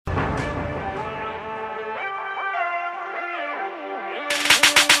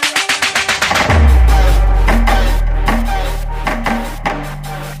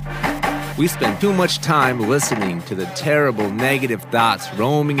We spend too much time listening to the terrible negative thoughts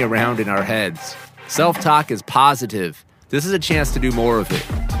roaming around in our heads. Self-talk is positive. This is a chance to do more of it.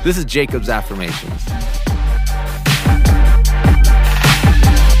 This is Jacob's Affirmations.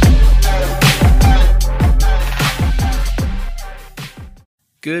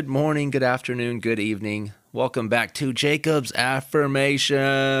 Good morning, good afternoon, good evening. Welcome back to Jacob's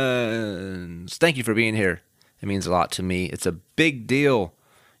Affirmations. Thank you for being here. It means a lot to me. It's a big deal.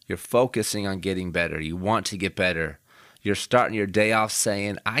 You're focusing on getting better. You want to get better. You're starting your day off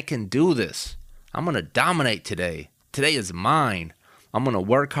saying, I can do this. I'm going to dominate today. Today is mine. I'm going to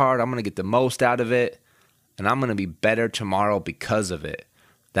work hard. I'm going to get the most out of it. And I'm going to be better tomorrow because of it.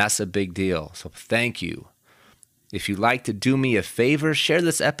 That's a big deal. So thank you. If you'd like to do me a favor, share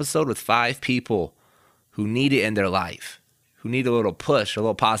this episode with 5 people who need it in their life, who need a little push, a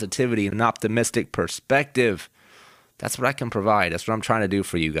little positivity, an optimistic perspective. That's what I can provide. That's what I'm trying to do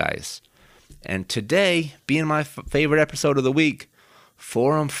for you guys. And today, being my favorite episode of the week,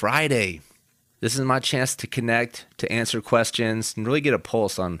 Forum Friday. This is my chance to connect, to answer questions, and really get a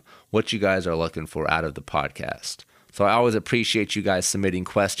pulse on what you guys are looking for out of the podcast. So I always appreciate you guys submitting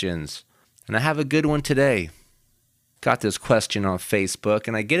questions. And I have a good one today. Got this question on Facebook,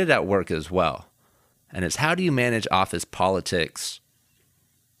 and I get it at work as well. And it's, how do you manage office politics?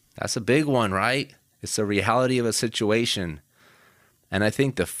 That's a big one, right? It's the reality of a situation. And I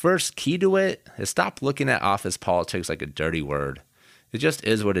think the first key to it is stop looking at office politics like a dirty word. It just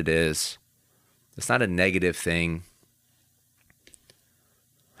is what it is. It's not a negative thing.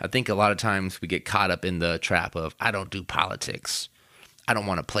 I think a lot of times we get caught up in the trap of, I don't do politics. I don't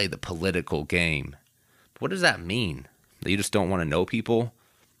want to play the political game. What does that mean? That you just don't want to know people?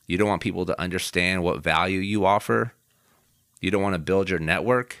 You don't want people to understand what value you offer? You don't want to build your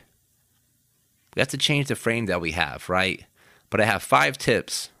network? We have to change the frame that we have, right? But I have 5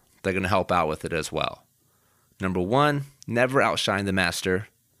 tips that are going to help out with it as well. Number 1, never outshine the master.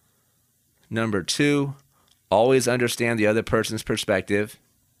 Number 2, always understand the other person's perspective.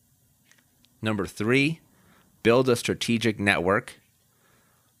 Number 3, build a strategic network.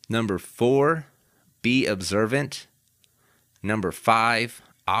 Number 4, be observant. Number 5,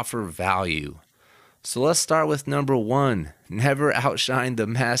 offer value. So let's start with number 1, never outshine the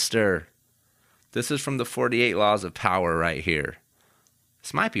master. This is from the 48 Laws of Power right here.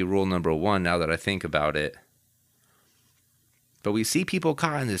 This might be rule number 1 now that I think about it. But we see people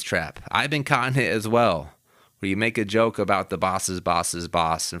caught in this trap. I've been caught in it as well, where you make a joke about the boss's boss's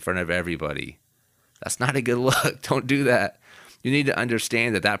boss in front of everybody. That's not a good look. Don't do that. You need to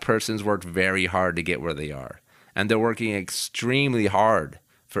understand that that person's worked very hard to get where they are. And they're working extremely hard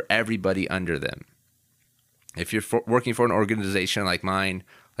for everybody under them. If you're working for an organization like mine,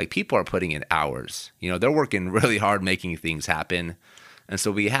 like, people are putting in hours. You know, they're working really hard making things happen. And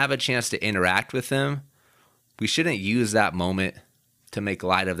so we have a chance to interact with them. We shouldn't use that moment to make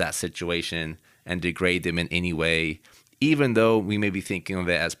light of that situation and degrade them in any way. Even though we may be thinking of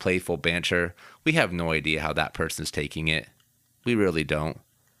it as playful banter, we have no idea how that person's taking it. We really don't.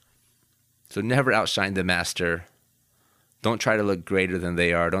 So never outshine the master. Don't try to look greater than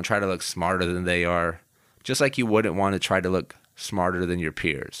they are. Don't try to look smarter than they are. Just like you wouldn't want to try to look smarter than your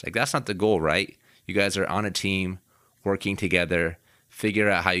peers. Like, that's not the goal, right? You guys are on a team, working together, figure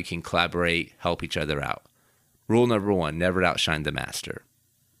out how you can collaborate, help each other out. Rule number 1, never outshine the master.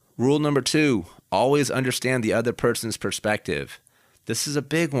 Rule number 2, always understand the other person's perspective. This is a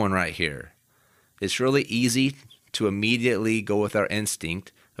big one right here. It's really easy to immediately go with our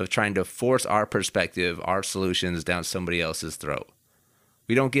instinct of trying to force our perspective, our solutions down somebody else's throat.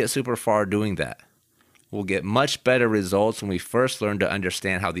 We don't get super far doing that. We'll get much better results when we first learn to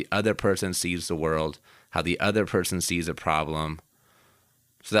understand how the other person sees the world, how the other person sees a problem,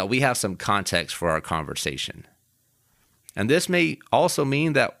 so that we have some context for our conversation. And this may also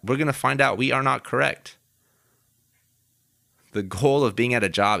mean that we're going to find out we are not correct. The goal of being at a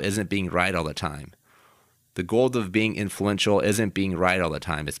job isn't being right all the time. The goal of being influential isn't being right all the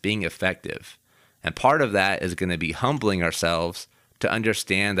time. It's being effective. And part of that is going to be humbling ourselves to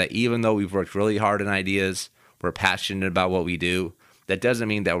understand that even though we've worked really hard on ideas, we're passionate about what we do, that doesn't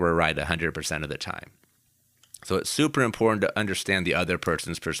mean that we're right 100% of the time. So it's super important to understand the other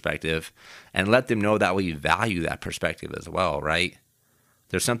person's perspective and let them know that we value that perspective as well, right?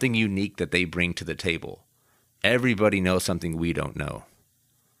 There's something unique that they bring to the table. Everybody knows something we don't know.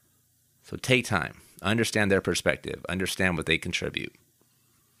 So take time. Understand their perspective. Understand what they contribute.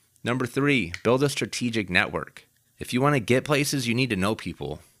 Number 3, build a strategic network. If you want to get places, you need to know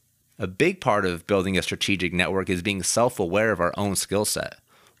people. A big part of building a strategic network is being self-aware of our own skill set.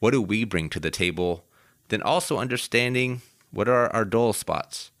 What do we bring to the table? Then also understanding what are our dull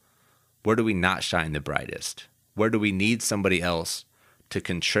spots. Where do we not shine the brightest? Where do we need somebody else to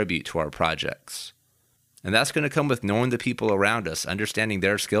contribute to our projects? And that's going to come with knowing the people around us, understanding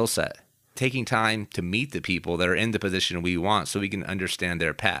their skill set, taking time to meet the people that are in the position we want so we can understand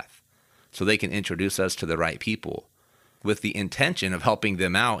their path, so they can introduce us to the right people with the intention of helping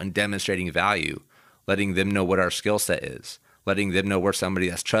them out and demonstrating value, letting them know what our skill set is, letting them know we're somebody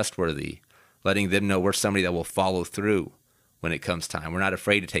that's trustworthy, letting them know we're somebody that will follow through when it comes time. We're not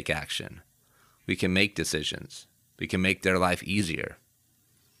afraid to take action. We can make decisions. We can make their life easier.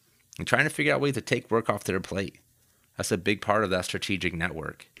 And trying to figure out ways to take work off their plate. That's a big part of that strategic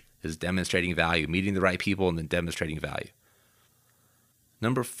network, is demonstrating value, meeting the right people and then demonstrating value.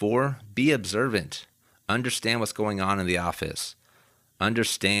 Number 4, be observant. Understand what's going on in the office.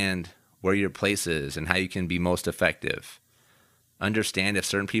 Understand where your place is and how you can be most effective. Understand if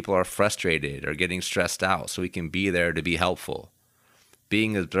certain people are frustrated or getting stressed out so we can be there to be helpful.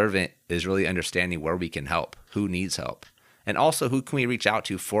 Being observant is really understanding where we can help, who needs help, and also who can we reach out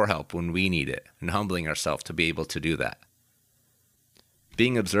to for help when we need it, and humbling ourselves to be able to do that.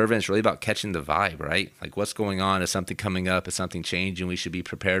 Being observant is really about catching the vibe, right? Like what's going on? Is something coming up? Is something changing we should be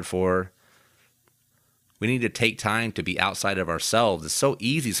prepared for? We need to take time to be outside of ourselves. It's so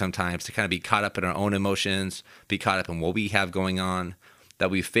easy sometimes to kind of be caught up in our own emotions, be caught up in what we have going on, that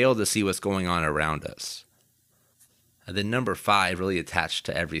we fail to see what's going on around us. And then number 5, really attached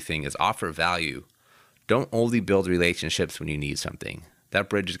to everything, is offer value. Don't only build relationships when you need something. That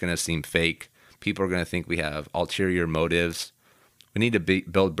bridge is going to seem fake. People are going to think we have ulterior motives. We need to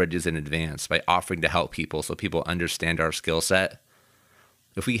build bridges in advance by offering to help people so people understand our skill set.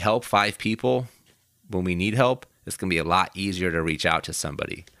 If we help 5 people when we need help, it's going to be a lot easier to reach out to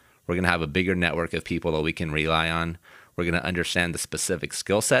somebody. We're going to have a bigger network of people that we can rely on. We're going to understand the specific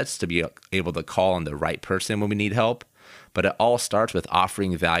skill sets to be able to call on the right person when we need help. But it all starts with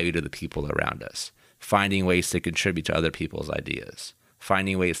offering value to the people around us, finding ways to contribute to other people's ideas,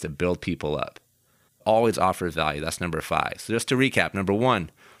 finding ways to build people up. Always offer value. That's number 5. So just to recap, number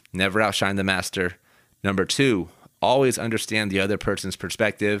 1, never outshine the master. Number 2, always understand the other person's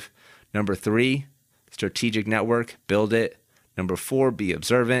perspective. Number 3, strategic network, build it. Number 4, be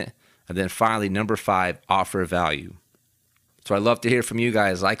observant. And then finally, number 5, offer value. So I'd love to hear from you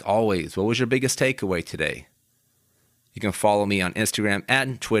guys. Like always, what was your biggest takeaway today? You can follow me on Instagram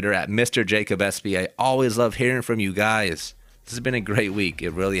and Twitter at Mr. Jacob SB. I always love hearing from you guys. This has been a great week.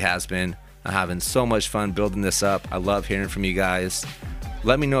 It really has been. I'm having so much fun building this up. I love hearing from you guys.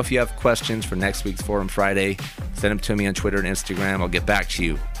 Let me know if you have questions for next week's Forum Friday. Send them to me on Twitter and Instagram. I'll get back to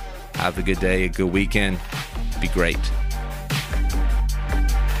you. Have a good day, a good weekend. Be great.